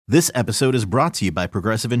This episode is brought to you by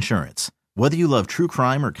Progressive Insurance. Whether you love true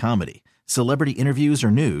crime or comedy, celebrity interviews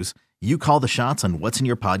or news, you call the shots on what's in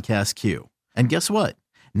your podcast queue. And guess what?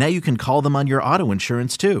 Now you can call them on your auto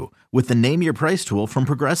insurance too with the Name Your Price tool from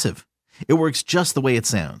Progressive. It works just the way it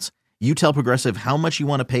sounds. You tell Progressive how much you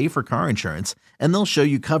want to pay for car insurance, and they'll show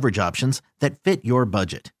you coverage options that fit your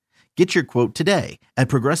budget. Get your quote today at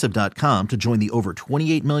Progressive.com to join the over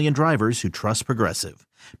 28 million drivers who trust Progressive.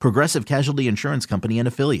 Progressive Casualty Insurance Company and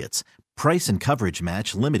Affiliates. Price and coverage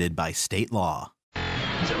match limited by state law.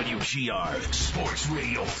 WGR Sports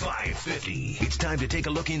Radio 550. It's time to take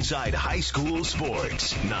a look inside high school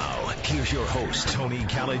sports. Now, here's your host, Tony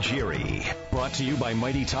Caligiuri. Brought to you by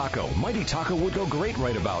Mighty Taco. Mighty Taco would go great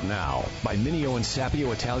right about now. By Mineo and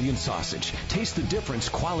Sapio Italian Sausage. Taste the difference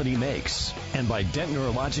quality makes. And by Dent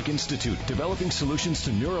Neurologic Institute, developing solutions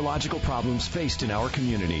to neurological problems faced in our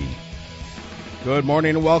community. Good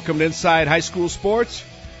morning and welcome to Inside High School Sports.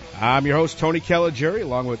 I'm your host, Tony Caligiuri,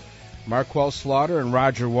 along with Marquel Slaughter and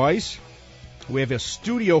Roger Weiss. We have a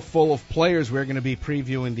studio full of players. We're going to be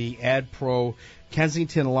previewing the AdPro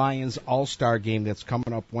Kensington Lions All-Star Game that's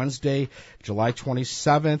coming up Wednesday, July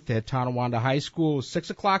 27th at Tonawanda High School. 6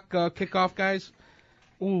 o'clock kickoff, guys?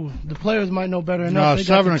 Ooh, the players might know better enough. No,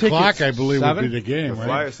 7 o'clock, I believe, 7? would be the game, The right?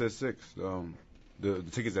 flyer says 6, the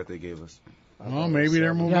tickets that they gave us. Well, maybe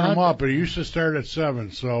they're moving them up, but it used to start at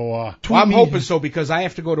 7, so... Well, I'm hoping so because I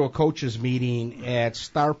have to go to a coaches meeting at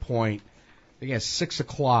Star Point, I think at 6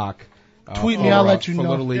 o'clock. Tweet me, I'll let you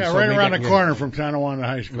know. Little League, yeah, so right maybe around I the can corner from Tonawanda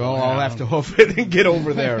High School. Well, I'll have to hoof it and get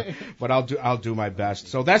over there, but I'll do my best.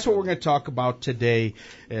 So that's what we're going to talk about today.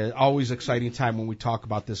 Always exciting time when we talk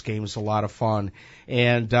about this game. It's a lot of fun.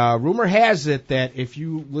 And rumor has it that if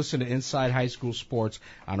you listen to Inside High School Sports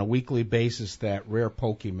on a weekly basis, that rare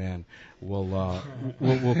Pokemon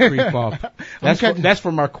will creep up. That's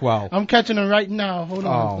for Marquel. I'm catching him right now. Hold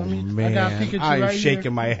on. Oh, man. I got Pikachu I'm right shaking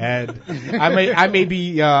here. my head. I may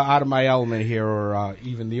be out of my element here, or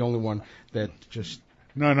even the only one that just...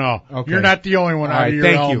 No. Okay. You're not the only one out of your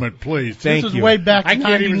element, please. Thank This you. is way back I in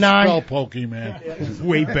can't even 99. spell Pokemon.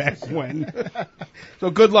 Way back when.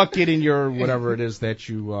 So good luck getting your whatever it is that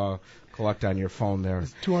you collect on your phone there.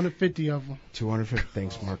 250 of them. 250.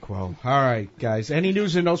 Thanks, Marquel. All right, guys. Any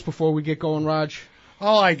news and notes before we get going, Raj?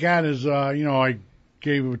 All I got is, I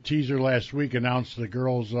gave a teaser last week, announced the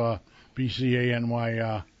girls'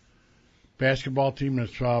 BCANY basketball team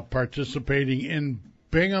that's participating in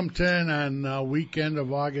Binghamton on weekend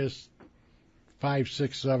of August 5,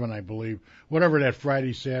 6, 7, I believe, whatever that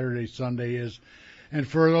Friday, Saturday, Sunday is. And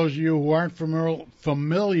for those of you who aren't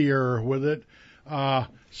familiar with it,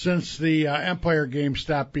 since the Empire game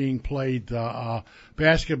stopped being played, the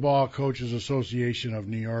Basketball Coaches Association of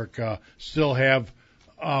New York still have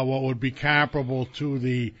what would be comparable to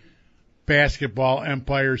the basketball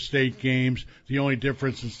Empire State games. The only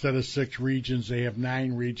difference, instead of 6 regions, they have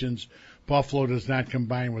 9 regions. Buffalo does not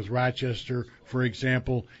combine with Rochester, for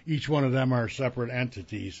example. Each one of them are separate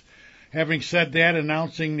entities. Having said that,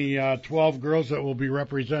 announcing the 12 girls that will be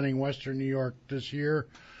representing Western New York this year.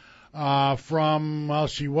 She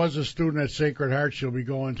was a student at Sacred Heart. She'll be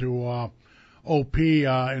going to OP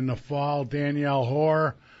in the fall. Danielle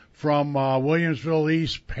Hoare from Williamsville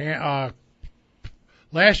East.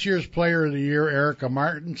 Last year's Player of the Year, Erica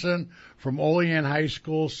Martinson. From Olean High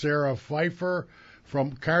School, Sarah Pfeiffer.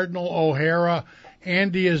 From Cardinal O'Hara,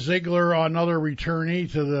 Andia Ziegler, another returnee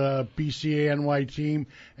to the BCANY team,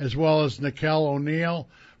 as well as Nikel O'Neill.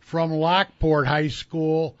 From Lockport High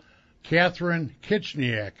School, Catherine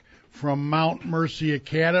Kitchniak. From Mount Mercy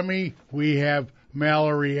Academy, we have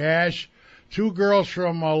Mallory Ash. 2 girls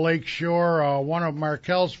from Lake Shore, one of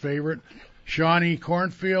Markel's favorite, Shawnee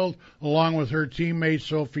Cornfield, along with her teammate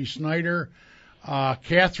Sophie Snyder.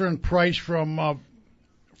 Catherine Price from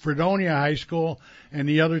Fredonia High School, and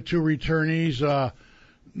the other 2 returnees,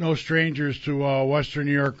 no strangers to Western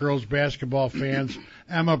New York girls basketball fans,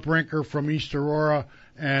 Emma Brinker from East Aurora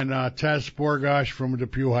and Tess Borgosh from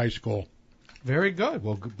Depew High School. Very good.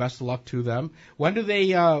 Well, best of luck to them. When do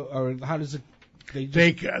they, or how does it,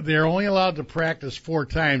 they're only allowed to practice 4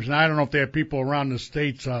 times, and I don't know if they have people around the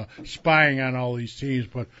states spying on all these teams,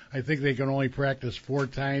 but I think they can only practice 4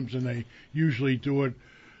 times, and they usually do it.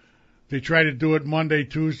 They try to do it Monday,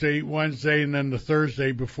 Tuesday, Wednesday, and then the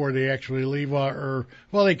Thursday before they actually leave.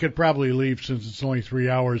 They could probably leave since it's only 3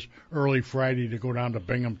 hours early Friday to go down to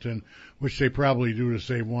Binghamton, which they probably do to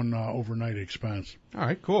save one overnight expense. All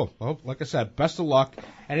right, cool. Well, like I said, best of luck.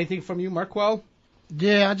 Anything from you, Marquel?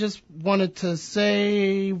 Yeah, I just wanted to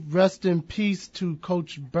say rest in peace to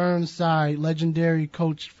Coach Burnside, legendary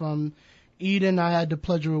coach from Eden. I had the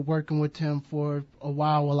pleasure of working with him for a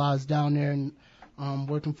while I was down there, and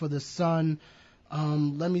working for the Sun.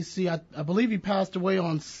 Let me see. I believe he passed away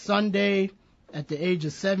on Sunday at the age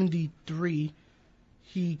of 73.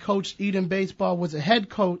 He coached Eden baseball, was a head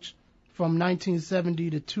coach from 1970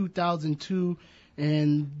 to 2002,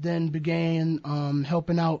 and then began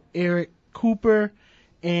helping out Eric Cooper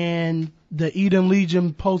and the Eden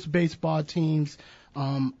Legion post baseball teams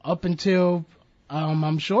up until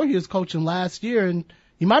I'm sure he was coaching last year, and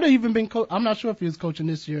he might have even been I'm not sure if he was coaching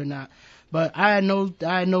this year or not, but I had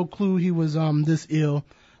no clue he was this ill.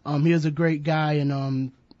 He was a great guy,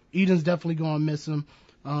 and Eden's definitely going to miss him.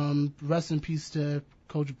 Rest in peace to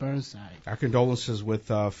Coach Burnside. Our condolences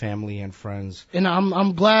with family and friends. And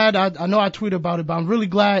I'm glad. I know I tweeted about it, but I'm really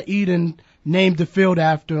glad Eden named the field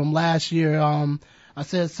after him last year. I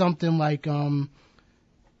said something like, I'm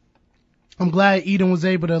glad Eden was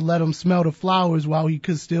able to let him smell the flowers while he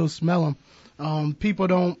could still smell them. People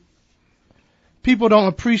don't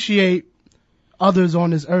appreciate others on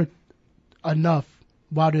this earth enough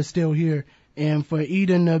while they're still here. And for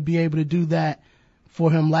Eden to be able to do that for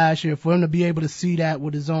him last year, for him to be able to see that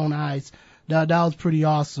with his own eyes, that was pretty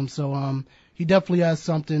awesome. So he definitely has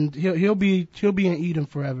something. He'll be in Eden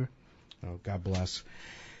forever. Oh, God bless.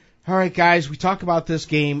 All right, guys, we talk about this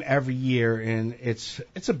game every year, and it's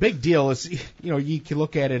a big deal. It's, you can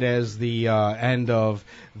look at it as the end of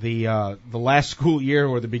the last school year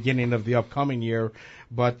or the beginning of the upcoming year.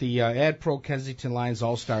 But the AdPro Kensington Lions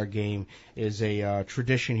All-Star Game is a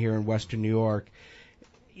tradition here in Western New York.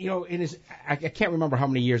 I can't remember how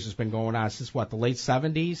many years it's been going on. Since what, the late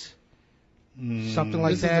 70s? Something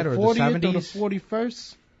like that, or the 70s? Or the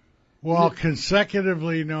 41st? Well,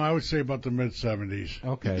 consecutively, no, I would say about the mid-70s.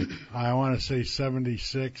 Okay. I want to say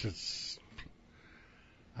 76.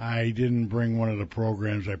 I didn't bring one of the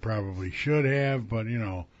programs I probably should have, but,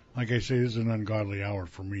 like I say, this is an ungodly hour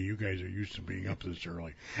for me. You guys are used to being up this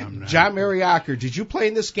early. I'm not. John Mariacker, did you play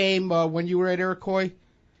in this game when you were at Iroquois?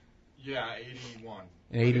 Yeah, 81.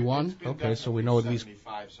 81? Okay, so we know at least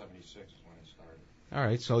 75, 76 is when it started. All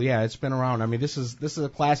right, so yeah, it's been around. I mean, this is a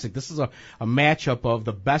classic. This is a matchup of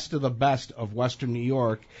the best of Western New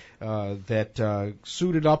York that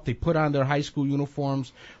suited up. They put on their high school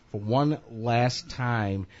uniforms for one last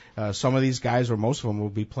time. Some of these guys, or most of them, will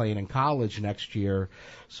be playing in college next year.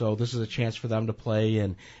 So this is a chance for them to play.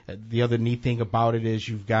 And the other neat thing about it is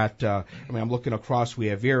you've got, I'm looking across, we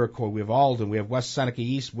have Iroquois, we have Alden, we have West Seneca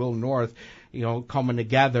East, Will North, coming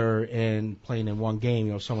together and playing in one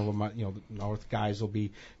game. Some of them, the North guys will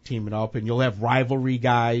be teaming up, and you'll have rivalry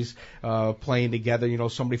guys playing together.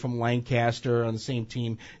 Somebody from Lancaster on the same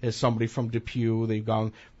team as somebody from Depew. They've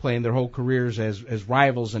gone playing their whole careers as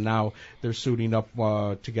rivals, and now they're suiting up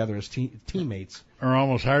together as teammates. Are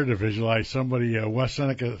almost hard to visualize somebody,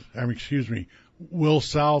 Will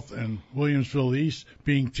South and Williamsville East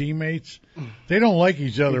being teammates. They don't like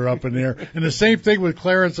each other up in there. And the same thing with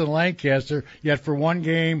Clarence and Lancaster, yet for one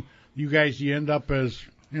game, you end up as,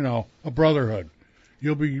 a brotherhood.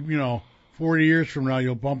 You'll be, 40 years from now,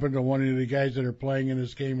 you'll bump into one of the guys that are playing in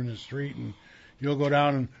this game in the street, and you'll go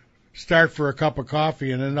down and start for a cup of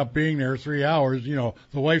coffee and end up being there 3 hours. The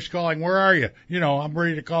wife's calling, where are you? I'm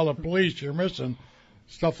ready to call the police. You're missing.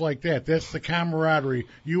 Stuff like that. That's the camaraderie.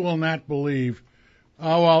 You will not believe.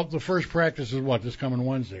 Oh, well, the first practice is this coming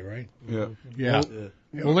Wednesday, right? Yeah. Yeah.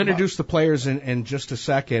 We'll introduce the players in just a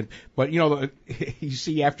second, but you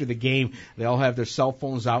see after the game they all have their cell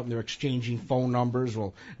phones out and they're exchanging phone numbers.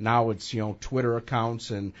 Well, now it's Twitter accounts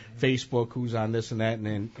and Facebook, who's on this and that,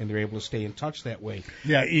 and they're able to stay in touch that way.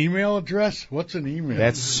 Yeah, email address. What's an email?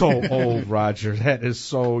 That's so old, Roger. That is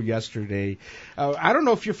so yesterday. I don't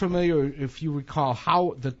know if you're familiar, if you recall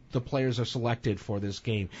how the players are selected for this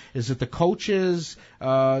game. Is it the coaches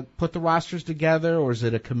put the rosters together, or is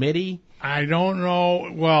it a committee? I don't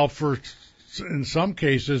know. Well, in some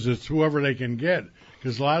cases, it's whoever they can get,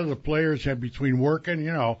 because a lot of the players have between working,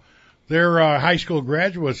 they're high school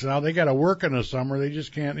graduates now. They got to work in the summer. They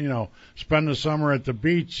just can't, spend the summer at the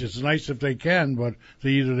beach. It's nice if they can, but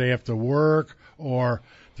they have to work, or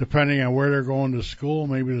depending on where they're going to school,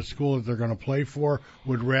 maybe the school that they're going to play for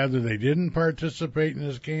would rather they didn't participate in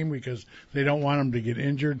this game because they don't want them to get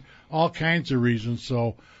injured. All kinds of reasons.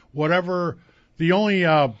 So whatever, the only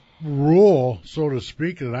rule, so to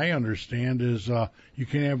speak, that I understand is you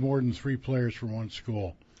can't have more than 3 players from one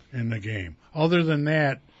school in the game. Other than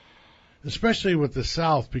that, especially with the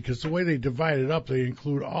South, because the way they divide it up, they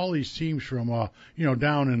include all these teams from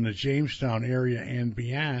down in the Jamestown area and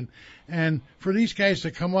beyond. And for these guys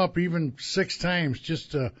to come up even 6 times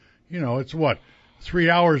just to, it's 3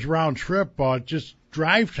 hours round trip, just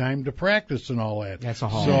drive time to practice and all that. That's a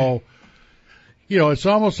haul. So, it's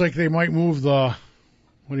almost like they might move the,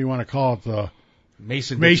 what do you want to call it,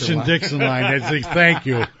 Mason-Dixon line. Thank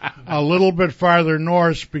you. A little bit farther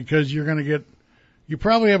north because you're going to you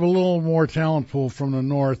probably have a little more talent pool from the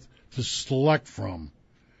north to select from.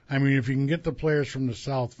 I mean, if you can get the players from the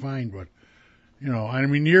south, fine, but,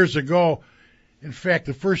 years ago, in fact,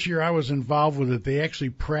 the first year I was involved with it, they actually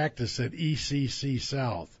practiced at ECC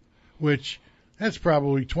South, which that's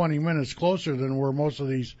probably 20 minutes closer than where most of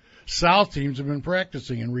these South teams have been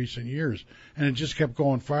practicing in recent years. And it just kept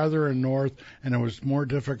going farther and north, and it was more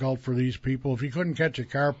difficult for these people. If you couldn't catch a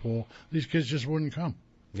carpool, these kids just wouldn't come.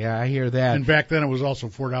 Yeah, I hear that. And back then it was also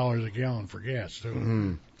 $4 a gallon for gas, too.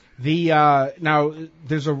 Mm-hmm. Now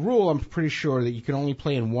there's a rule, I'm pretty sure, that you can only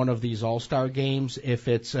play in one of these All-Star games if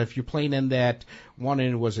you're playing in that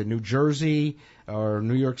one was it New Jersey or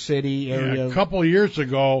New York City area. Yeah, a couple of years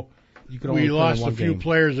ago, we lost a few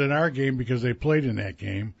players in our game because they played in that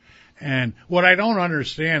game. And what I don't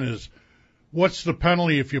understand is, what's the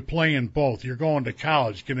penalty if you play in both? You're going to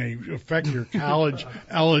college. Can they affect your college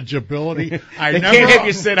eligibility? Can't have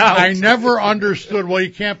you sit out. I never understood, well, you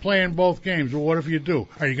can't play in both games. Well, what if you do?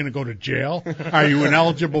 Are you going to go to jail? Are you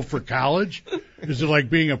ineligible for college? Is it like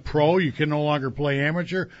being a pro? You can no longer play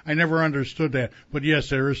amateur? I never understood that. But, yes,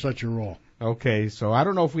 there is such a rule. Okay, so I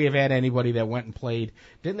don't know if we have had anybody that went and played.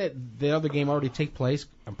 Didn't the other game already take place?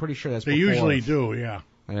 I'm pretty sure that's They before. usually do, yeah.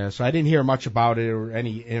 So I didn't hear much about it or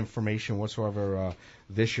any information whatsoever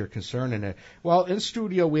this year concerning it. Well, in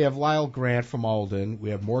studio we have Lyle Grant from Alden,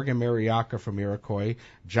 we have Morgan Mariaca from Iroquois,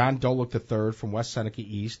 John Dolick III from West Seneca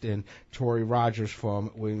East, and Tori Rogers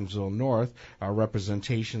from Williamsville North, our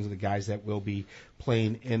representations of the guys that will be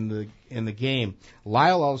playing in the game.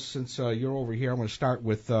 Lyle, since you're over here, I'm going to start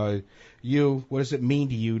with you. What does it mean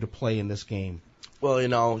to you to play in this game? Well,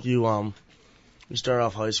 you start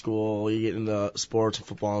off high school, you get into sports and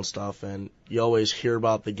football and stuff, and you always hear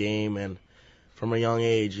about the game, and from a young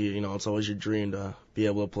age, it's always your dream to be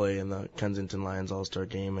able to play in the Kensington Lions All-Star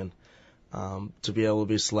game, and to be able to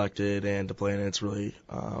be selected and to play in it's really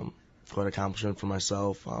quite an accomplishment for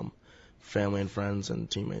myself, family and friends and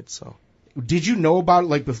teammates. So. Did you know about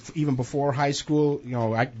it even before high school?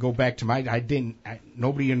 I go back to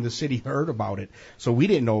nobody in the city heard about it, so we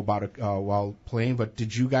didn't know about it while playing. But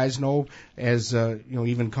did you guys know as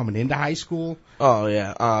even coming into high school? Oh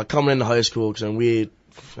yeah, coming into high school because we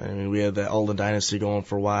had the Alden dynasty going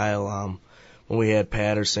for a while. When we had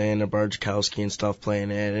Patterson and Barjakowski and stuff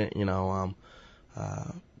playing in it,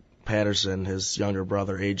 Patterson, his younger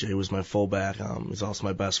brother AJ was my fullback. He's also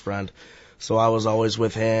my best friend. So I was always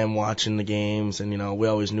with him watching the games, and, we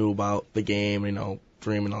always knew about the game,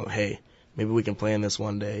 dreaming, hey, maybe we can play in this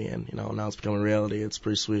one day, and, now it's becoming reality. It's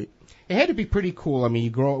pretty sweet. It had to be pretty cool. I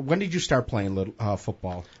mean, when did you start playing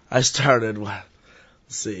football? I started, let's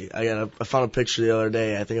see, I found a picture the other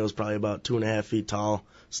day. I think I was probably about 2.5 feet tall.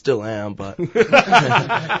 Still am, but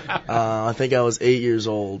I think I was 8 years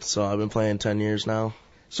old, so I've been playing 10 years now.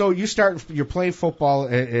 So you're playing football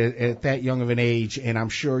at that young of an age, and I'm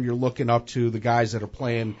sure you're looking up to the guys that are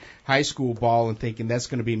playing high school ball and thinking that's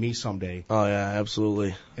going to be me someday. Oh yeah,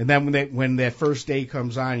 absolutely. And then when that first day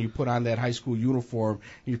comes on, you put on that high school uniform,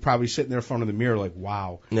 you're probably sitting there in front of the mirror like,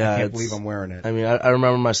 wow, yeah, I can't believe I'm wearing it. I mean, I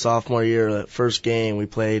remember my sophomore year, that first game we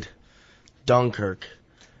played Dunkirk,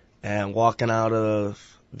 and walking out of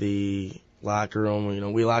the locker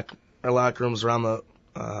room, we lock our locker rooms around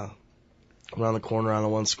the corner on the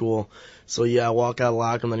one school. So yeah, I walk out of the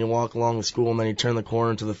locker room, then you walk along the school, and then you turn the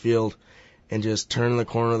corner to the field, and just turning the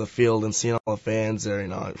corner of the field and seeing all the fans there,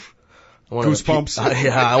 Goosebumps.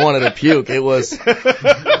 I wanted to puke. It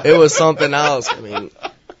was something else. I mean,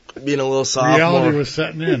 being a little sophomore. Reality was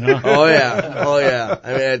setting in, huh? Oh yeah.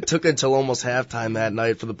 I mean, it took until almost halftime that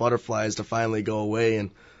night for the Butterflies to finally go away,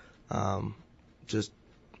 and just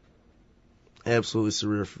absolutely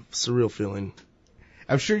surreal feeling.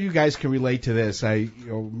 I'm sure you guys can relate to this. I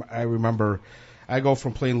remember I go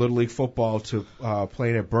from playing Little League football to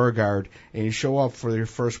playing at Burgard, and you show up for your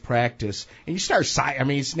first practice, and you start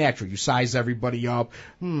it's natural. You size everybody up.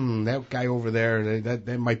 That guy over there,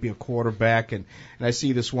 that might be a quarterback, and I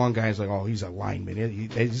see this one guy, he's like, oh, he's a lineman.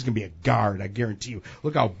 He's going to be a guard, I guarantee you.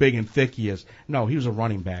 Look how big and thick he is. No, he was a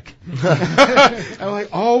running back. I'm like,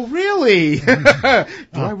 oh, really? By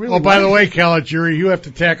the way, Caligiuri, you have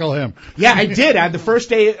to tackle him. Yeah, I did. The first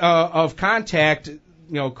day of contact,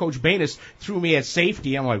 Coach Banis threw me at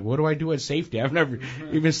safety. I'm like, what do I do at safety? I've never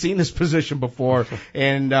even seen this position before.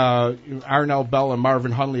 And Arnell Bell and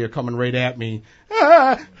Marvin Hundley are coming right at me.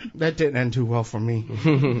 That didn't end too well for me.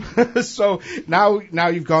 So now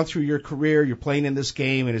you've gone through your career, you're playing in this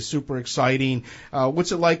game, and it's super exciting.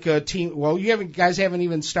 What's it like, team? Well, guys haven't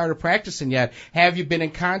even started practicing yet. Have you been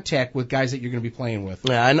in contact with guys that you're going to be playing with?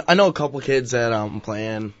 Yeah, I know a couple kids that I'm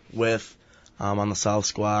playing with on the South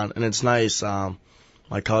squad, and it's nice.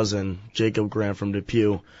 My cousin Jacob Grant from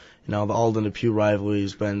Depew. The Alden Depew rivalry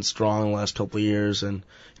has been strong the last couple of years, and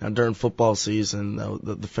during football season,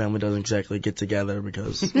 the family doesn't exactly get together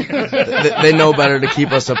because they know better to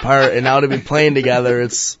keep us apart. And now to be playing together,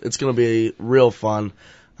 it's going to be real fun.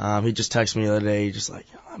 He just texted me the other day, just like,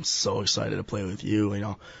 I'm so excited to play with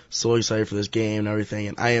you, so excited for this game and everything,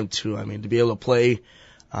 and I am too. I mean, to be able to play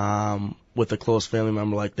with a close family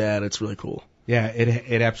member like that, it's really cool. Yeah,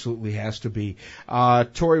 it absolutely has to be.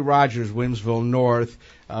 Torrey Rogers, Williamsville North.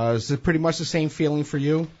 Is it pretty much the same feeling for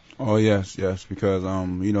you? Oh yes, because I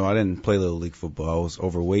didn't play Little League football. I was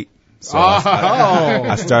overweight, so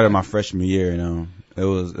I started my freshman year, and it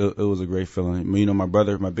was a great feeling.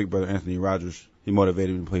 My big brother Anthony Rogers, he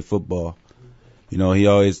motivated me to play football. He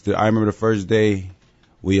always. I remember the first day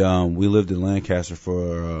we lived in Lancaster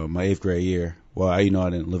for my 8th grade year. Well, I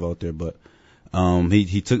didn't live out there, but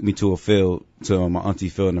he took me to a field, to my auntie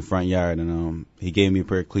field in the front yard, and he gave me a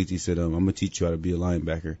pair of cleats. He said, I'm gonna teach you how to be a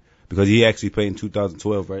linebacker, because he actually played in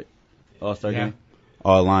 2012, right? All-Star game,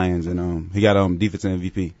 all Lions, and he got defensive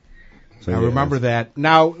MVP. So, I remember that.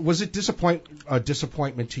 Now, was it a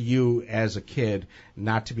disappointment to you as a kid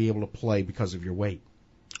not to be able to play because of your weight?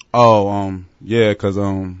 Oh, yeah, because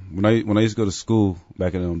when I used to go to school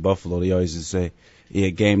back in Buffalo, they always used to say, yeah,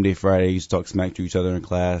 game day Friday, used to talk smack to each other in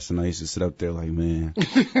class, and I used to sit up there like, man,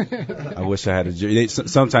 I wish I had a jersey.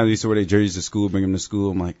 Sometimes they used to wear their jerseys to school, bring them to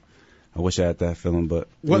school. I'm like, I wish I had that feeling. But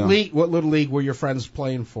what little league were your friends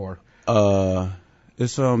playing for?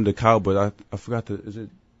 It's the Cowboys. I forgot is it?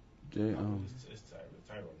 It's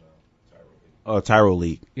Tyrol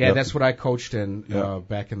League. Yeah, yep. That's what I coached in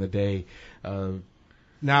back in the day.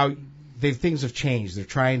 Now things have changed. They're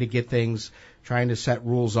trying to get things. Trying to set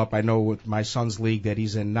rules up. I know with my son's league that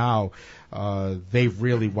he's in now, they've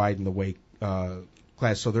really widened the weight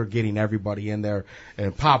class, so they're getting everybody in there.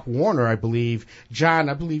 And Pop Warner, John,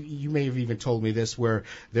 I believe you may have even told me this, where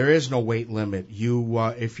there is no weight limit.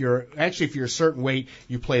 If you're a certain weight,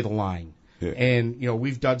 you play the line. Yeah. And,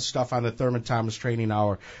 we've done stuff on the Thurman Thomas Training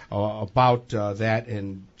Hour about that,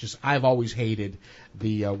 and I've always hated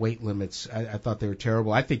the weight limits. I thought they were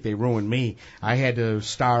terrible. I think they ruined me. I had to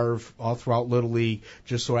starve all throughout Little League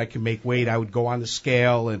just so I could make weight. I would go on the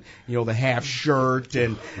scale and, the half shirt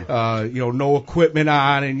and, no equipment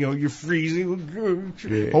on and, you're freezing.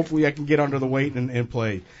 Yeah. Hopefully I can get under the weight and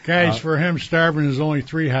play. Guys, for him, starving is only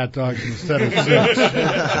 3 hot dogs instead of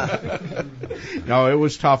 6. No, it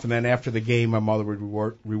was tough. And then after the game, my mother would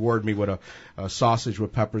reward me with a sausage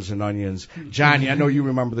with peppers and onions. Johnny, I know you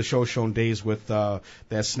remember the Shoshone days with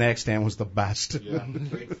that snack stand was the best. Yeah,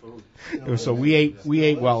 great food. So we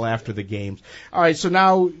ate well after the games. All right, so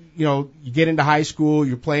now you get into high school.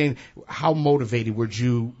 You're playing. How motivated were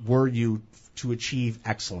you to achieve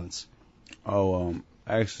excellence? Oh,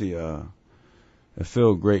 actually, I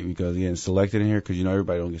feel great because getting selected in here, because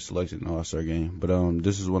everybody don't get selected in the All-Star game. But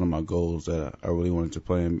this is one of my goals that I really wanted to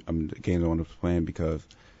play in. The games I wanted to play in, because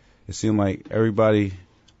it seemed like everybody.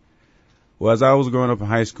 Well, as I was growing up in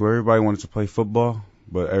high school, everybody wanted to play football,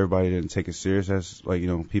 but everybody didn't take it serious as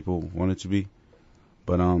people wanted to be.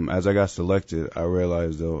 But as I got selected, I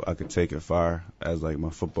realized though I could take it far as my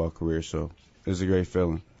football career. So it's a great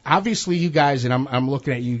feeling. Obviously, you guys, and I'm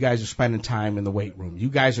looking at you guys are spending time in the weight room. You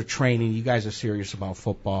guys are training. You guys are serious about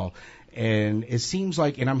football, and it seems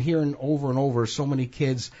like, and I'm hearing over and over, so many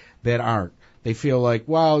kids that aren't. They feel like,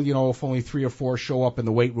 if only 3 or 4 show up in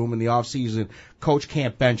the weight room in the off season, coach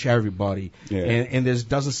can't bench everybody. Yeah. And there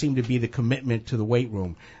doesn't seem to be the commitment to the weight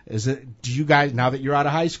room. Do you guys, now that you're out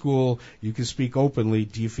of high school, you can speak openly,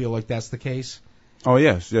 do you feel like that's the case? Oh,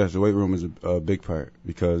 yes. The weight room is a big part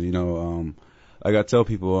because, like I tell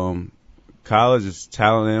people, college is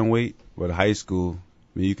talent and weight, but high school,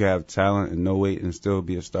 you can have talent and no weight and still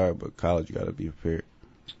be a star, but college, you got to be prepared.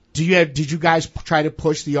 Did you guys try to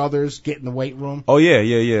push the others, get in the weight room? Oh, yeah.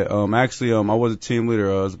 Actually, I was a team leader.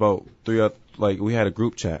 It was about 3, we had a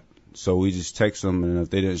group chat. So we just text them, and if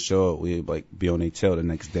they didn't show up, we'd be on their tail the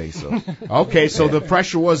next day. So okay, so the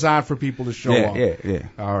pressure was on for people to show up. Yeah.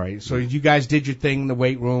 All right, so you guys did your thing in the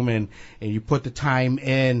weight room, and you put the time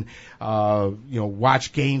in.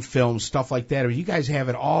 Watch game film, stuff like that. Or you guys have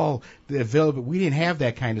it all available. We didn't have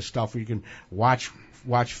that kind of stuff where you can watch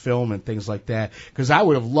watch film and things like that, because I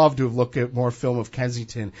would have loved to have looked at more film of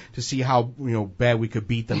Kensington to see how bad we could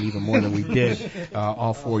beat them even more than we did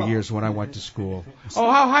all 4 years when I went to school.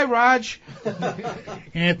 Oh, hi, Raj.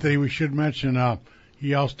 Anthony, we should mention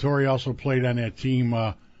Torrey also played on that team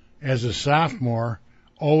as a sophomore,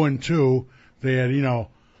 0-2. They had,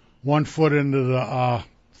 one foot into the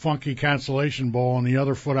funky Consolation Bowl and the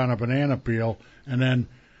other foot on a banana peel, and then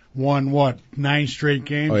won 9 straight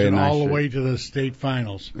games and all the way to the state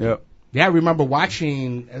finals. Yep. Yeah, I remember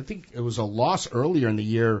watching. I think it was a loss earlier in the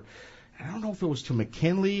year. I don't know if it was to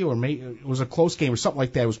McKinley or maybe it was a close game or something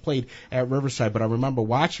like that. It was played at Riverside, but I remember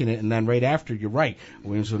watching it, and then right after, you're right,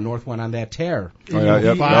 Williams of North went on that tear. Oh, yeah,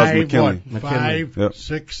 yep. That was McKinley. 5,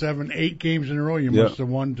 6, 7, 8 games in a row. You must have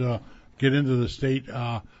won to get into the state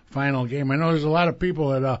final game. I know there's a lot of people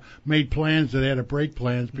that made plans that had to break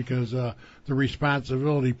plans because the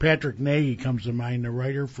responsibility. Patrick Nagy comes to mind, the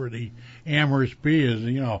writer for the Amherst Bee, is,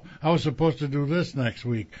 I was supposed to do this next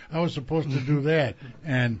week. I was supposed to do that.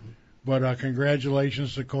 But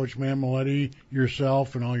congratulations to Coach Mammaletti,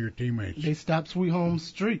 yourself, and all your teammates. They stopped Sweet Home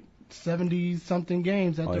Street, 70-something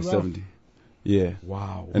games at the Ralph. 70. Yeah.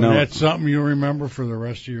 Wow. And that's something you'll remember for the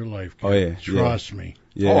rest of your life. Kid. Oh, yeah. Trust me.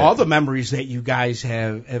 Yeah. Oh, all the memories that you guys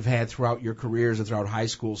have had throughout your careers and throughout high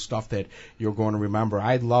school, stuff that you're going to remember.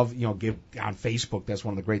 I love, give on Facebook. That's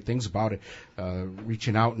one of the great things about it.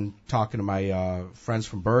 Reaching out and talking to my friends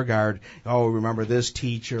from Burgard. Oh, remember this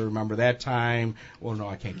teacher? Remember that time? Well, no,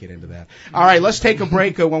 I can't get into that. All right, let's take a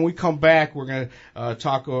break. When we come back, we're going to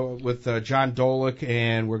talk with John Dolick,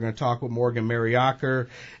 and we're going to talk with Morgan Mariacker,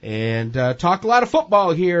 and talk a lot of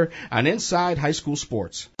football here on Inside High School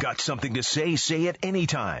Sports. Got something to say? Say it anytime.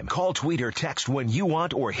 Call, tweet, or text when you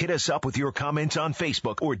want, or hit us up with your comments on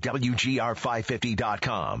Facebook or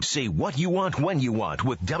WGR550.com. Say what you want when you want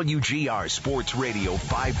with WGR Sports Radio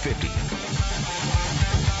 550.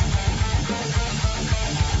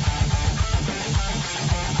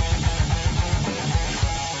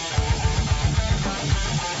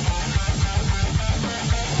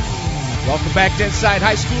 Welcome back to Inside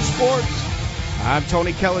High School Sports. I'm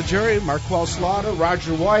Tony Caligiuri, Marquel Slaughter,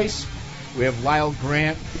 Roger Weiss. We have Lyle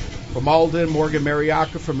Grant from Alden, Morgan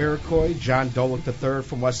Mariaca from Iroquois, John Dolick III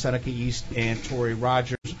from West Seneca East, and Tori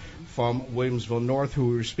Rogers from Williamsville North, who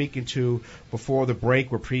we were speaking to before the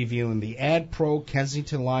break. We're previewing the AdPro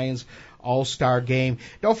Kensington Lions All-Star Game.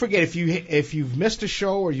 Don't forget, if you've missed a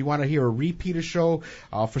show or you want to hear a repeat of show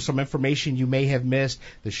for some information you may have missed,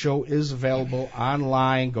 the show is available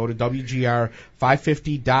online. Go to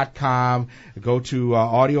WGR550.com, go to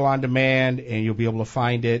Audio On Demand, and you'll be able to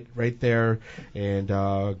find it right there, and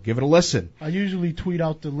give it a listen. I usually tweet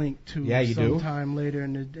out the link too. Yeah, you do? Sometime later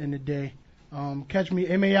in the day. Catch me,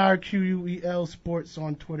 MARQUEL Sports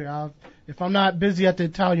on Twitter. If I'm not busy at the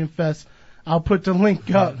Italian Fest, I'll put the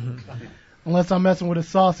link up. Unless I'm messing with a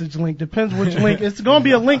sausage link. Depends which link. It's going to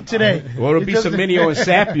be a link today. Well, it'll be some Minio and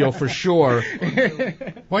Sapio for sure.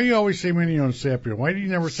 Why do you always say Minio and Sapio? Why do you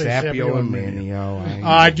never say Sapio and Minio?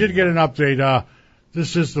 I did get an update.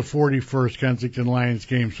 This is the 41st Kensington Lions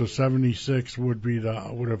game, so 76 would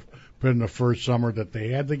have been the first summer that they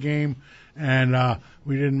had the game. And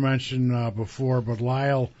we didn't mention before, but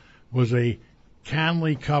Lyle was a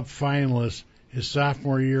Conley Cup finalist his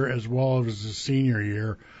sophomore year as well as his senior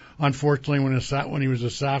year. Unfortunately, when he was a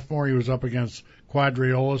sophomore, he was up against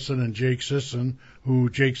Quadre Olison and Jake Sisson, who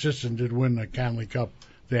Jake Sisson did win the Conley Cup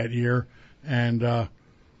that year. And, of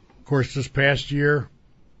course, this past year,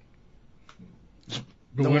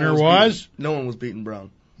 the winner was? No one was beating Brown.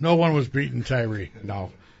 No one was beating Tyree.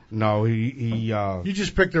 No, he You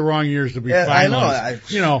just picked the wrong years to be I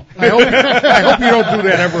finalists. know. I hope you don't do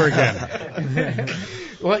that ever again.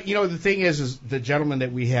 Well, the thing is the gentlemen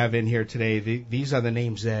that we have in here today, these are the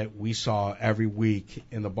names that we saw every week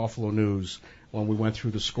in the Buffalo News when we went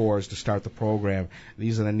through the scores to start the program.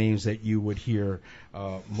 These are the names that you would hear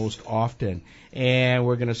most often. And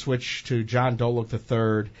we're going to switch to John Dolick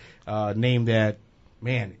III, name that,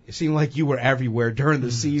 man, it seemed like you were everywhere during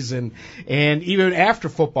the season. And even after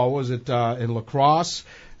football, was it in lacrosse?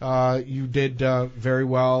 You did very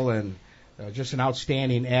well, and just an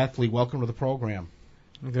outstanding athlete. Welcome to the program.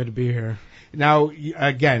 Good to be here. Now,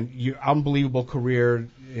 again, your unbelievable career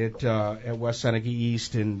at West Seneca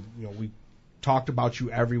East, and we talked about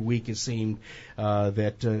you every week. It seemed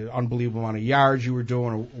that unbelievable amount of yards you were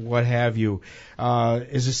doing, or what have you.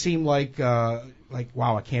 Does it seem like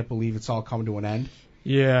wow, I can't believe it's all coming to an end?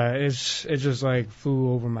 Yeah, it's just like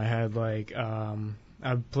flew over my head. Like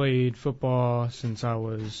I've played football since I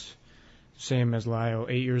was same as Lyle,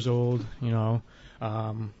 8 years old.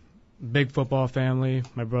 Big football family.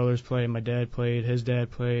 My brothers played, my dad played, his dad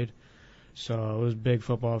played. So it was a big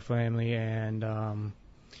football family, and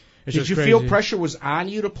it's Did just you crazy. feel pressure was on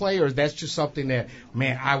you to play, or that's just something that,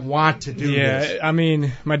 man, I want to do this? Yeah, I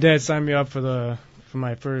mean, my dad signed me up for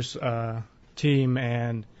my first team,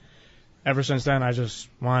 and ever since then I just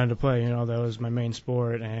wanted to play. That was my main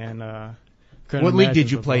sport, and couldn't What league imagine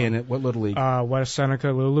did you play in football. it? What little league? West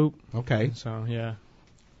Seneca Little Loop. Okay. So yeah.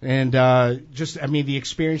 And the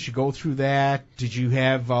experience, you go through that. Did you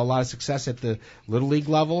have a lot of success at the little league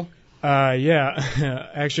level? Yeah.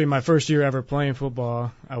 Actually, my first year ever playing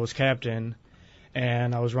football, I was captain,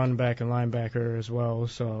 and I was running back and linebacker as well.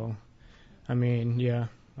 So, I mean, yeah,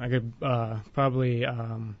 I could probably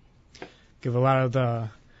give a lot of the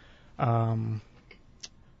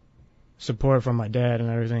support from my dad and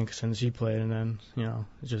everything since he played, and then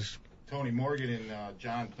it's just. Tony Morgan and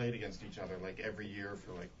John played against each other like every year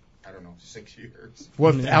for 6 years.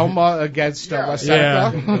 With Elma against West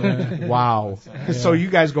Seneca? Yeah. Wow. So you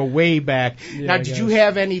guys go way back. Yeah, now, I did you guess.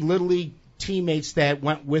 have any little league teammates that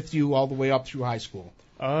went with you all the way up through high school?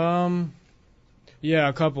 Yeah,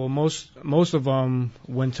 a couple. Most of them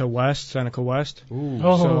went to Seneca West. Ooh.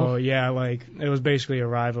 So yeah, it was basically a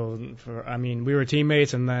rival. We were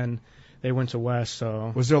teammates, and then they went to West.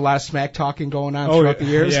 So Was there a lot of smack talking going on throughout the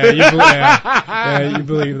years? Yeah, you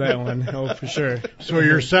believe that one. Oh, for sure. So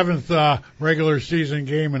your seventh regular season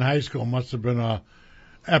game in high school must have been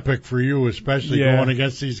epic for you, especially going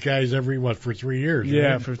against these guys for 3 years.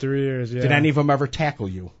 Yeah, right? for 3 years. Yeah. Did any of them ever tackle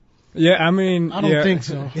you? Yeah, I mean, I don't think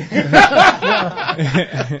so.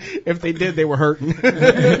 If they did, they were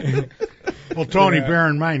hurting. Well, Tony, bear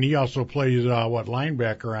in mind, he also plays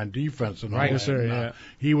linebacker on defense and all Right, that. sir, And, yeah.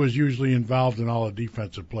 He was usually involved in all the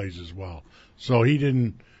defensive plays as well. So he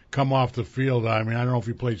didn't come off the field. I mean, I don't know if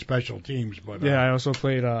he played special teams, but Yeah, I also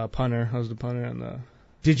played punter. I was the punter on the.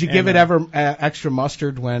 Did you give it ever extra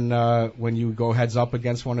mustard when you go heads up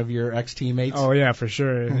against one of your ex-teammates? Oh yeah, for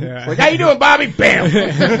sure. Yeah. Like, how you doing, Bobby? Bam!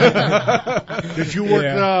 Did you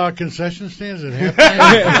work concession stands at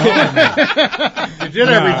halftime? You did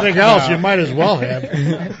everything else. You might as well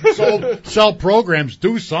have. Sell programs.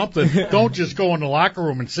 Do something. Don't just go in the locker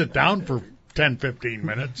room and sit down for 10, 15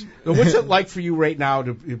 minutes. So what's it like for you right now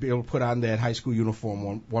to be able to put on that high school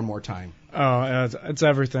uniform one more time? Oh, it's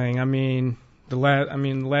everything. I mean, the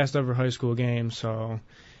last ever high school game. So,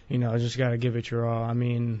 just got to give it your all. I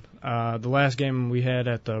mean, the last game we had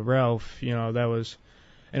at the Ralph, that was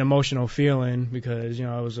an emotional feeling because it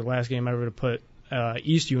was the last game ever to put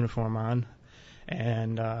East uniform on,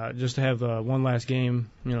 and just to have the one last game,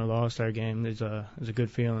 the All-Star game, is a good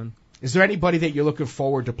feeling. Is there anybody that you're looking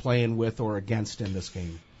forward to playing with or against in this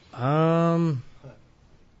game?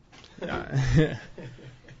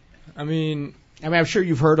 I'm sure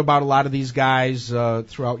you've heard about a lot of these guys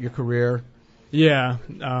throughout your career. Yeah.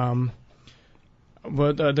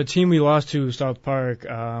 But the team we lost to, South Park,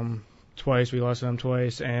 twice, we lost to them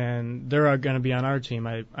twice, and they're going to be on our team,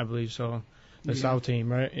 I believe so. The South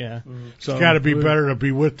team, right? Yeah. Mm-hmm. So it's got to be better to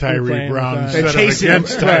be with Tyree Brown instead of chasing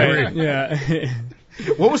against Tyree. Right. Yeah.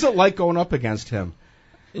 What was it like going up against him?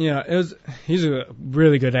 Yeah, he's a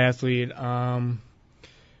really good athlete.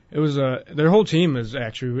 It was their whole team it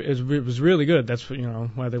was really good. That's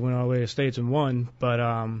why they went all the way to states and won.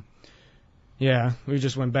 But yeah, we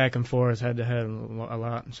just went back and forth, head to head a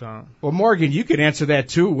lot. So well, Morgan, you could answer that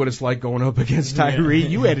too. What it's like going up against Tyree?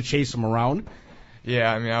 You had to chase him around.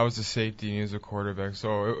 Yeah, I was a safety and he was a quarterback,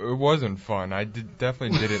 so it wasn't fun. I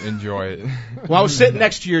definitely didn't enjoy it. Well, I was sitting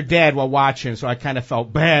next to your dad while watching, so I kind of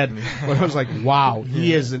felt bad. But I was like, wow,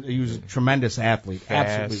 he was a tremendous athlete. Fast,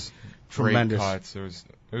 absolutely tremendous. Great cuts.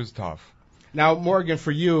 It was tough. Now, Morgan,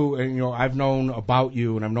 for you, and I've known about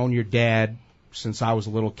you, and I've known your dad since I was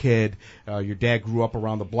a little kid. Your dad grew up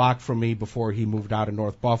around the block from me before he moved out of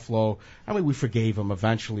North Buffalo. We forgave him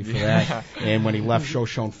eventually for that. And when he left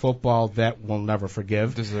Shoshone football, that we'll never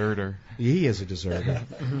forgive. Deserter. He is a deserter.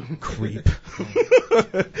 Creep.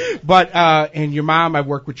 But, and your mom, I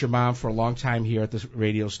worked with your mom for a long time here at this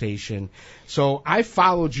radio station. So I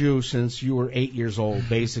followed you since you were 8 years old,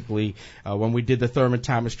 basically, when we did the Thurman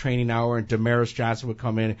Thomas training hour and Damaris Johnson would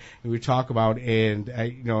come in and we would talk about, and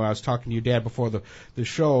I was talking to your dad before the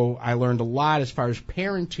show. I learned a lot as far as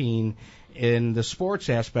parenting in the sports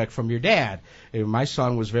aspect from your dad. And my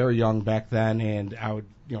son was very young back then, and I would,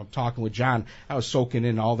 talking with John, I was soaking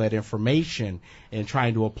in all that information and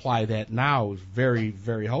trying to apply that now. It was very,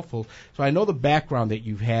 very helpful. So I know the background that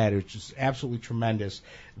you've had, which is absolutely tremendous.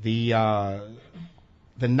 The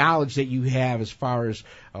knowledge that you have as far as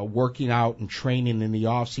working out and training in the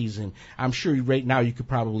off season, I'm sure right now you could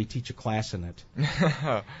probably teach a class in it.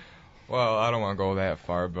 Well, I don't want to go that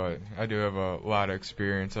far, but I do have a lot of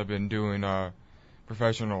experience. I've been doing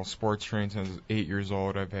professional sports trained since 8 years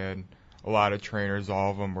old. I've had a lot of trainers.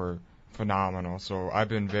 All of them were phenomenal. So I've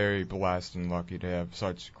been very blessed and lucky to have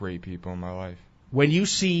such great people in my life. When you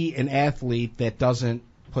see an athlete that doesn't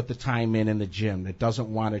put the time in the gym, that doesn't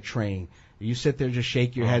want to train, you sit there, just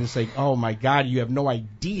shake your head and say, "Oh my God, you have no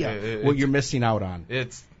idea what you're missing out on."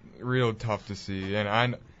 It's real tough to see, and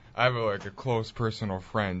I have a close personal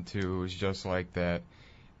friend too who's just like that.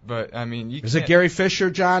 But I mean, is it Gary Fisher,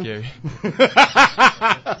 John? Gary.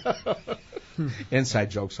 Inside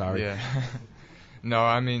joke, sorry. Yeah. No,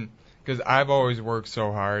 I mean, because I've always worked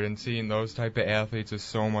so hard, and seeing those type of athletes with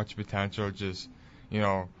so much potential, just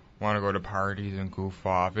want to go to parties and goof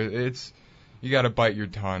off. It's you got to bite your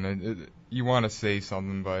tongue. You want to say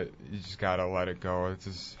something, but you just got to let it go. It's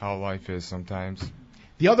just how life is sometimes.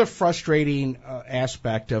 The other frustrating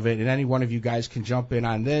aspect of it, and any one of you guys can jump in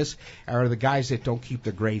on this, are the guys that don't keep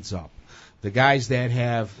their grades up. The guys that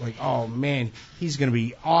have, oh, man, he's going to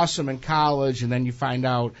be awesome in college, and then you find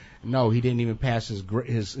out, no, he didn't even pass his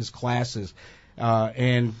classes.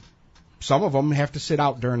 And some of them have to sit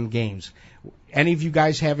out during games. Any of you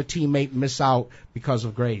guys have a teammate miss out because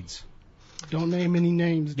of grades? Don't name any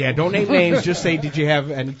names. Yeah, don't name names. Just say, did you have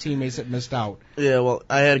any teammates that missed out? Yeah, well,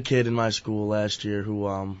 I had a kid in my school last year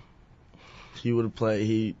who he would play.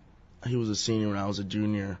 He was a senior when I was a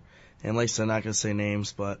junior, and like I said, I'm not gonna say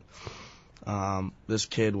names, but this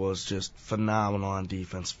kid was just phenomenal on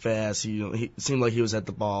defense, fast. He seemed like he was at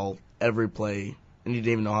the ball every play, and he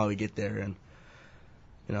didn't even know how he'd get there. And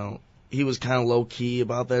he was kind of low key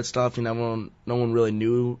about that stuff. No one really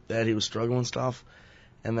knew that he was struggling and stuff.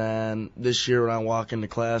 And then this year when I walk into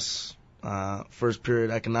class, first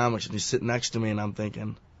period economics, and he's sitting next to me, and I'm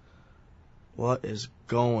thinking, what is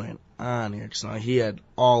going on here? Because he had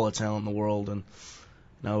all the talent in the world, and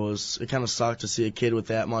it kind of sucked to see a kid with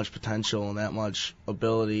that much potential and that much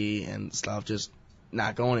ability and stuff just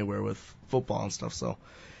not go anywhere with football and stuff. So,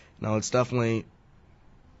 it's definitely,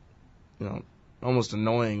 almost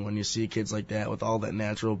annoying when you see kids like that with all that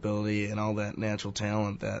natural ability and all that natural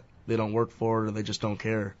talent that they don't work for it or they just don't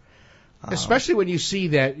care. Especially when you see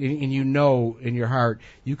that and in your heart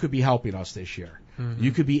you could be helping us this year. Mm-hmm.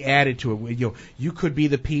 You could be added to it. You could be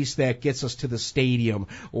the piece that gets us to the stadium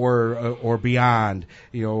or beyond.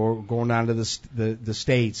 Or going on to the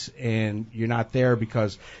states, and you're not there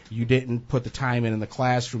because you didn't put the time in the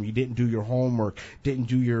classroom. You didn't do your homework, didn't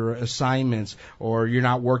do your assignments, or you're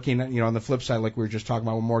not working. On the flip side, like we were just talking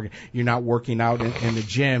about with Morgan, you're not working out in the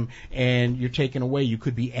gym, and you're taken away. You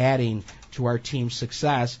could be adding to our team's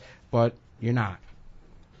success, but you're not.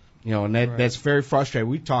 And that's very frustrating.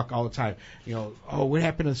 We talk all the time. Oh, what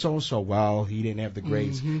happened to so-and-so? Well, he didn't have the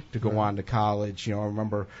grades to go on to college. I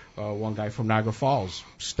remember one guy from Niagara Falls,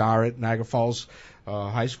 star at Niagara Falls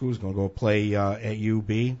High School, was going to go play at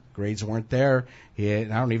UB. Grades weren't there.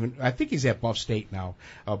 I think he's at Buff State now.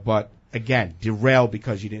 But again, derailed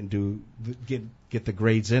because you didn't get the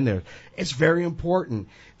grades in there. It's very important.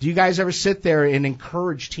 Do you guys ever sit there and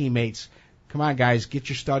encourage teammates? Come on, guys, get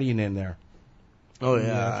your studying in there. Oh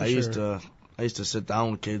yeah, I used to sit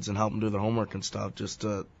down with kids and help them do their homework and stuff, just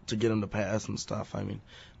to get them to pass and stuff. I mean,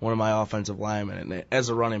 one of my offensive linemen, and as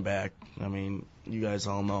a running back, I mean, you guys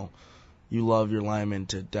all know, you love your linemen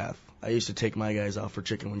to death. I used to take my guys out for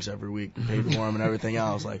chicken wings every week, pay for them and everything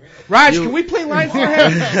else. Like, Raj, can we play line for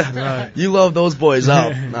him? You love those boys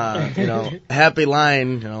out. Happy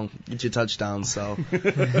line, get you touchdowns. So,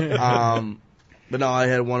 but no, I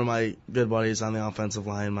had one of my good buddies on the offensive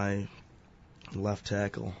line, my left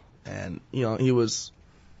tackle, and he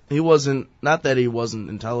wasn't, not that he wasn't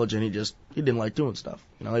intelligent, he didn't like doing stuff.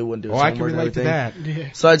 He wouldn't do his homework. I can relate to that.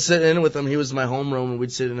 Yeah. So I'd sit in with him. He was in my homeroom, and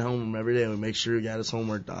we'd sit in the homeroom every day and we'd make sure he got his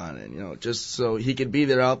homework done, and just so he could be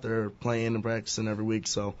there out there playing and practicing every week.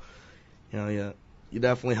 So you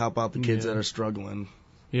definitely help out the kids that are struggling.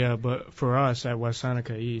 Yeah, but for us at West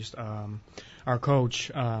Seneca East, our coach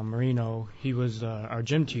Marino, he was our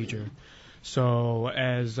gym teacher. So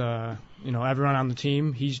as everyone on the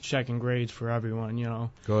team, he's checking grades for everyone.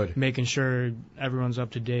 Good. Making sure everyone's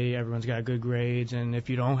up to date, everyone's got good grades, and if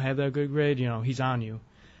you don't have that good grade, he's on you,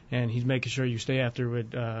 and he's making sure you stay after with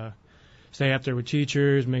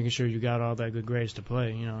teachers, making sure you got all that good grades to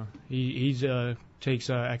play. He takes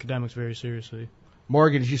academics very seriously.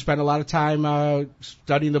 Morgan, did you spend a lot of time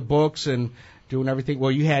studying the books and doing everything? Well,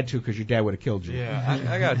 you had to because your dad would have killed you. Yeah,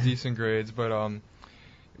 I got decent grades, but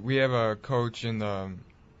we have a coach in the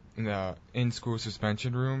in-school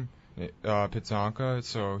suspension room, Pitzonka,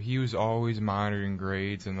 so he was always monitoring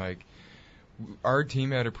grades, and our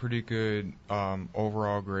team had a pretty good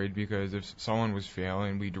overall grade because if someone was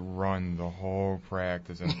failing, we'd run the whole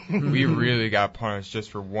practice, and we really got punished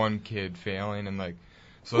just for one kid failing, and like,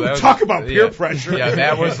 so that talk about peer pressure. Yeah,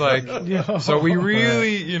 that was like, so we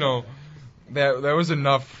really, that was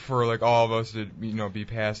enough for like all of us to be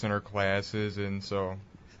passing our classes, and so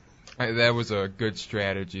that was a good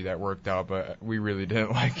strategy that worked out, but we really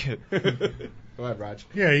didn't like it. Go ahead, Raj.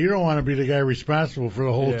 Yeah, you don't want to be the guy responsible for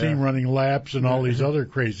the whole team running laps and all these other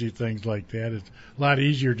crazy things like that. It's a lot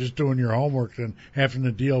easier just doing your homework than having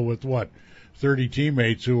to deal with 30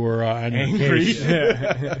 teammates who are on your case. All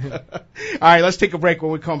right, let's take a break.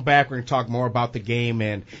 When we come back, we're going to talk more about the game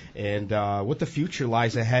and what the future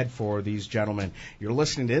lies ahead for these gentlemen. You're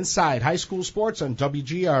listening to Inside High School Sports on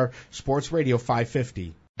WGR Sports Radio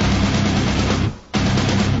 550.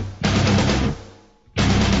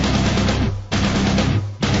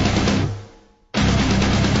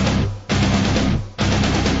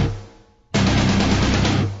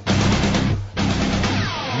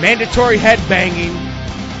 Mandatory headbanging.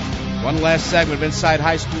 One last segment of Inside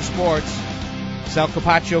High School Sports. Sal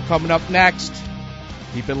Capaccio coming up next.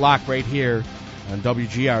 Keep it locked right here on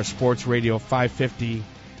WGR Sports Radio 550.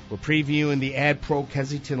 We're previewing the Ad Pro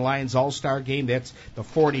Kensington Lions All-Star Game. That's the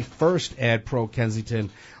 41st Ad Pro Kensington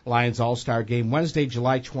Lions All-Star Game. Wednesday,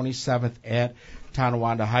 July 27th at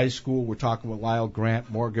Tonawanda High School. We're talking with Lyle Grant,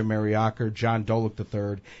 Morgan Mariacker, John Dolick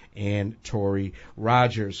III, and Tori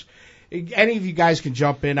Rogers. Any of you guys can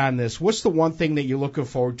jump in on this. What's the one thing that you're looking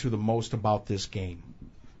forward to the most about this game?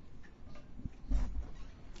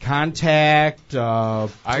 Contact,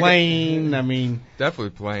 playing, Definitely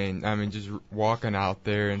playing. Just walking out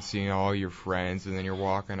there and seeing all your friends, and then you're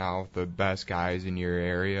walking out with the best guys in your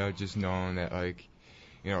area, just knowing that,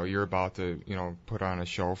 you're about to, put on a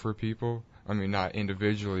show for people. Not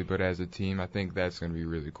individually, but as a team. I think that's going to be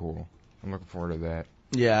really cool. I'm looking forward to that.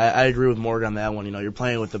 Yeah, I agree with Morgan on that one. You're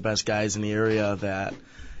playing with the best guys in the area that,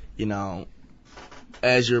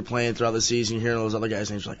 as you're playing throughout the season, you're hearing those other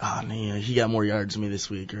guys' names like, he got more yards than me this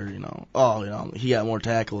week, or, he got more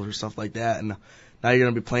tackles or stuff like that. And now you're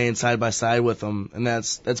going to be playing side by side with them, and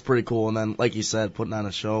that's pretty cool. And then, like you said, putting on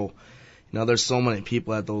a show. There's so many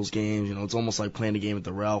people at those games. It's almost like playing a game at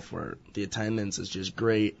the Ralph where the attendance is just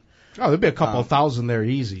great. Oh, there'll be a couple of thousand there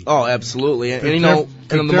easy. Oh, absolutely. And the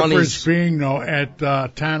the difference being, though, at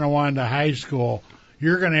Tonawanda High School,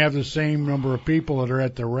 you're going to have the same number of people that are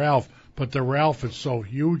at the Ralph, but the Ralph is so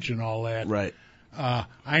huge and all that. Right.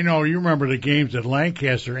 I know you remember the games at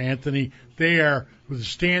Lancaster, Anthony. The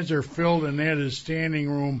stands are filled, and that is standing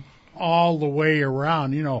room all the way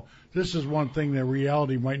around. This is one thing that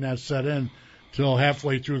reality might not set in till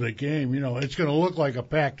halfway through the game. It's going to look like a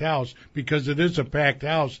packed house because it is a packed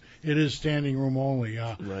house. It is standing room only.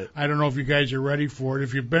 Right. I don't know if you guys are ready for it.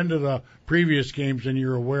 If you've been to the previous games, then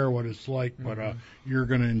you're aware what it's like, but you're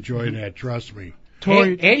going to enjoy that, trust me.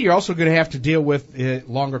 And you're also going to have to deal with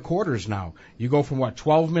longer quarters now. You go from,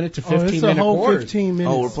 12-minute to 15-minute it's a whole quarters. 15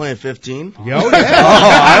 minutes. Oh, we're playing 15? Yeah.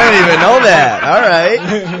 I didn't even know that. All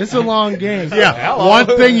right. It's a long game. Yeah. One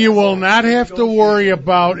thing you will not have to worry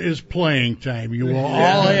about is playing time. You will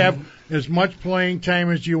all have as much playing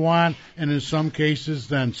time as you want, and in some cases,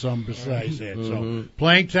 then some besides that. So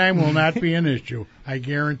playing time will not be an issue, I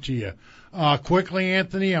guarantee you. Quickly,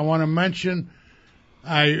 Anthony, I want to mention,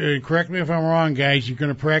 correct me if I'm wrong, guys, you're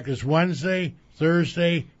going to practice Wednesday,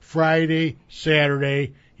 Thursday, Friday,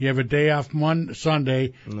 Saturday. You have a day off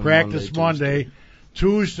Sunday, practice Monday.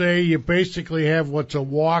 Tuesday, you basically have what's a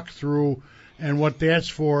walkthrough, and what that's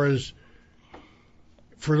for is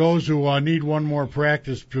for those who need one more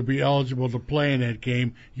practice to be eligible to play in that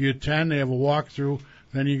game. You attend, they have a walkthrough,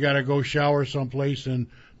 then you got to go shower someplace, and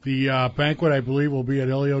the banquet, I believe, will be at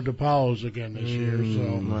Elio DePaulo's again this year,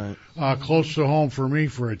 so close to home for me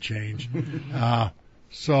for a change.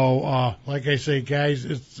 So, like I say, guys,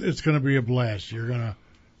 it's going to be a blast. You're going to,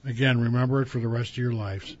 again, remember it for the rest of your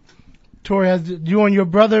lives. Tori, has you and your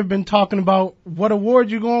brother been talking about what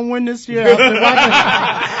award you're going to win this year?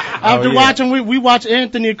 After watching, we watched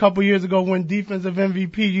Anthony a couple years ago win defensive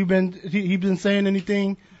MVP. He been saying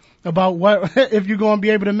anything about what if you're going to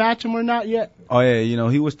be able to match him or not yet? Oh yeah,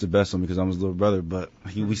 he was the best one because I'm his little brother, but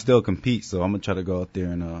we still compete. So I'm gonna try to go out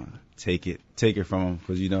there and take it from him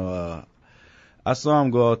because I saw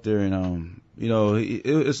him go out there and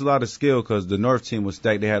it's a lot of skill because the North team was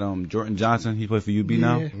stacked. They had Jordan Johnson. He played for UB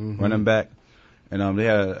now, running back, and they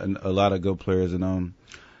had a lot of good players. And I'm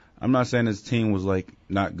not saying his team was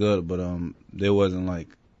not good, but they wasn't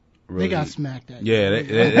really. They got smacked at. Yeah,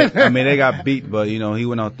 they got beat, but he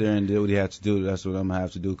went out there and did what he had to do. That's what I'm gonna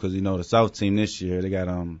have to do because the South team this year they got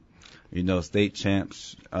state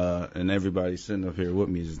champs, and everybody sitting up here with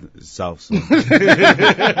me is South. So.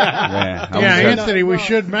 Anthony, we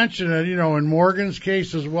should mention that, in Morgan's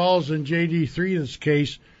case as well as in JD3's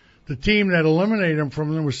case, the team that eliminated them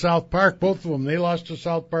from them was South Park, both of them. They lost to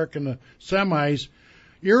South Park in the semis.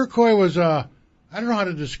 Iroquois was, I don't know how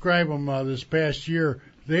to describe them this past year.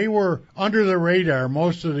 They were under the radar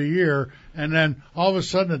most of the year, and then all of a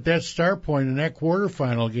sudden at that start point in that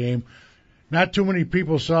quarterfinal game, not too many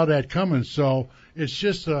people saw that coming. So it's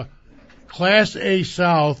just a Class A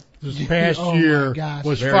South this past year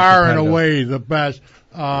was very far and away the best.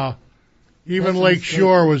 Even Lake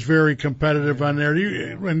Shore was very competitive on there.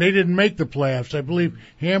 And they didn't make the playoffs. I believe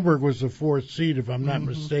Hamburg was the 4th seed, if I'm not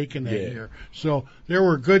mistaken, that year. So there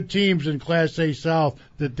were good teams in Class A South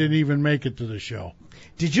that didn't even make it to the show.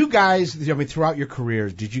 Did you guys, throughout your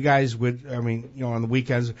careers, on the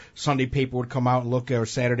weekends, Sunday paper would come out and look at, or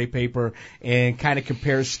Saturday paper, and kind of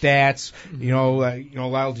compare stats?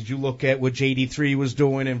 Lyle, did you look at what JD3 was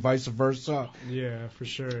doing and vice versa? Yeah, for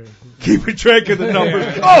sure. Keeping track of the numbers.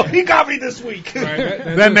 Yeah. Oh, he got me this week. Right,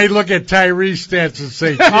 then they look at Tyree's stats and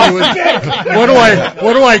say, what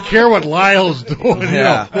do I care what Lyle's doing?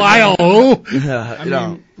 Yeah. Lyle who?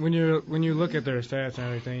 Yeah, when you look at their stats and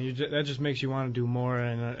everything, that just makes you want to do more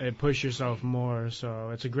and it pushes yourself more. So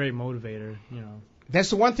it's a great motivator, That's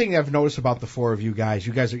the one thing I've noticed about the four of you guys.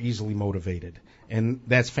 You guys are easily motivated, and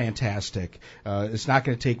that's fantastic. It's not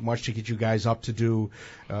going to take much to get you guys up to do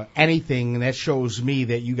anything, and that shows me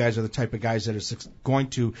that you guys are the type of guys that are going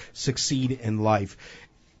to succeed in life.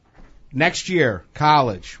 Next year,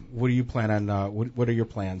 college. What do you plan on? What are your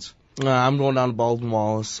plans? I'm going down to Baldwin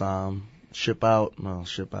Wallace. Ship out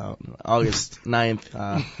August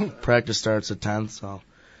 9th. Practice starts at 10th, so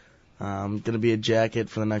I'm going to be a jacket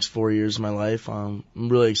for the next 4 years of my life. I'm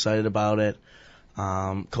really excited about it.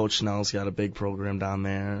 Coach Snell's got a big program down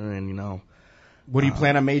there, and What do you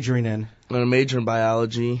plan on majoring in? I'm going to major in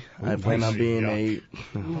biology. I plan on being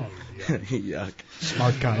yuck.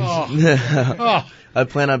 Smart guys. I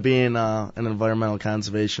plan on being an environmental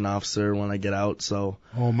conservation officer when I get out. So.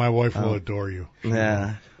 Oh, my wife will adore you.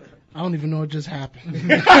 Yeah. I don't even know what just happened.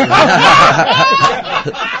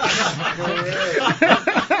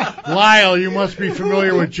 Lyle, you must be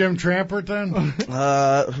familiar with Jim Trampert then?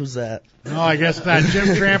 Who's that? No, I guess not. Jim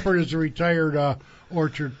Trampert is a retired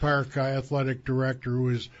Orchard Park athletic director who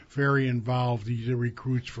is very involved. He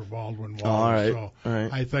recruits for Baldwin Wallace. All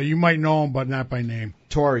right. I thought you might know him, but not by name.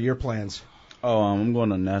 Tori, your plans? I'm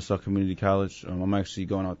going to Nassau Community College. I'm actually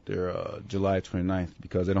going out there July 29th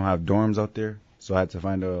because they don't have dorms out there. So I had to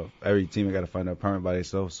find every team I got to find an apartment by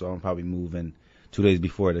themselves. So I'll probably move in 2 days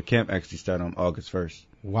before. The camp actually started on August 1st.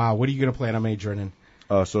 Wow. What are you going to plan on majoring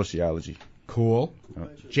in? Sociology. Cool.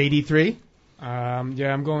 JD3?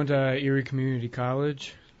 I'm going to Erie Community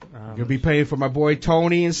College. You'll be paying for my boy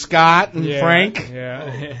Tony and Scott and Frank.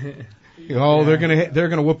 Yeah. They're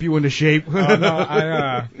gonna whoop you into shape.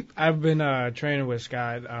 I've been training with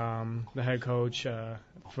Scott, the head coach,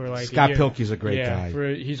 for like Scott a year. Pilkey's a great guy.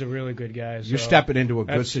 He's a really good guy. So you're stepping into a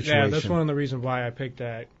good situation. Yeah, that's one of the reasons why I picked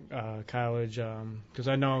that college, because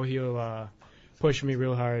I know he'll push me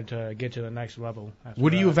real hard to get to the next level.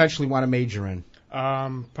 What do you eventually want to major in?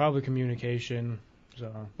 Probably communication. So.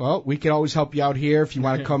 Well, we can always help you out here if you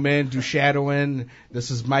want to come in, do shadowing. This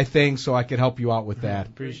is my thing, so I can help you out with that.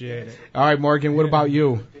 Appreciate it. All right, Morgan, what about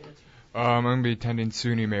you? I'm going to be attending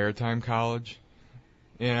SUNY Maritime College,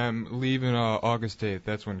 and I'm leaving August 8th.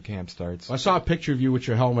 That's when camp starts. I saw a picture of you with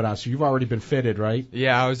your helmet on, so you've already been fitted, right?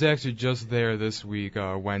 Yeah, I was actually just there this week,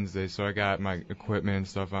 Wednesday, so I got my equipment and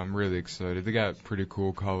stuff. I'm really excited. They got pretty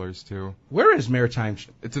cool colors, too. Where is Maritime?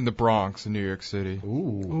 It's in the Bronx, in New York City.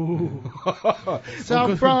 Ooh.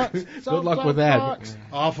 South Bronx. Good luck with that. Bronx.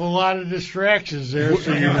 Awful lot of distractions there,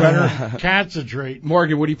 so you better concentrate.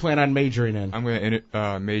 Morgan, what do you plan on majoring in? I'm going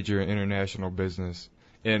to major in international business.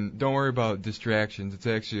 And don't worry about distractions. It's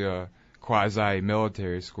actually a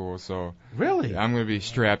quasi-military school, so really, I'm going to be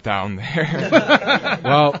strapped down there.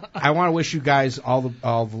 Well, I want to wish you guys all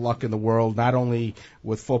the luck in the world, not only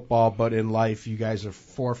with football but in life. You guys are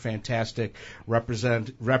four fantastic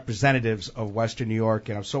representatives of Western New York,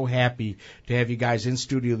 and I'm so happy to have you guys in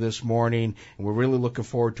studio this morning, and we're really looking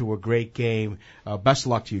forward to a great game. Best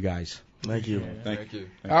of luck to you guys. Thank you. Thank you.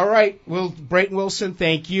 All right. Well, Brayton Wilson,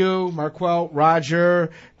 thank you. Marquel,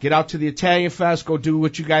 Roger, get out to the Italian Fest. Go do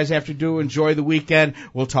what you guys have to do. Enjoy the weekend.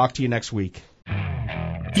 We'll talk to you next week.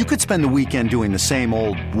 You could spend the weekend doing the same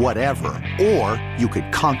old whatever, or you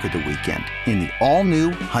could conquer the weekend in the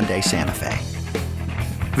all-new Hyundai Santa Fe.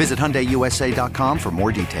 Visit HyundaiUSA.com for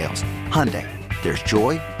more details. Hyundai, there's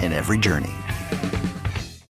joy in every journey.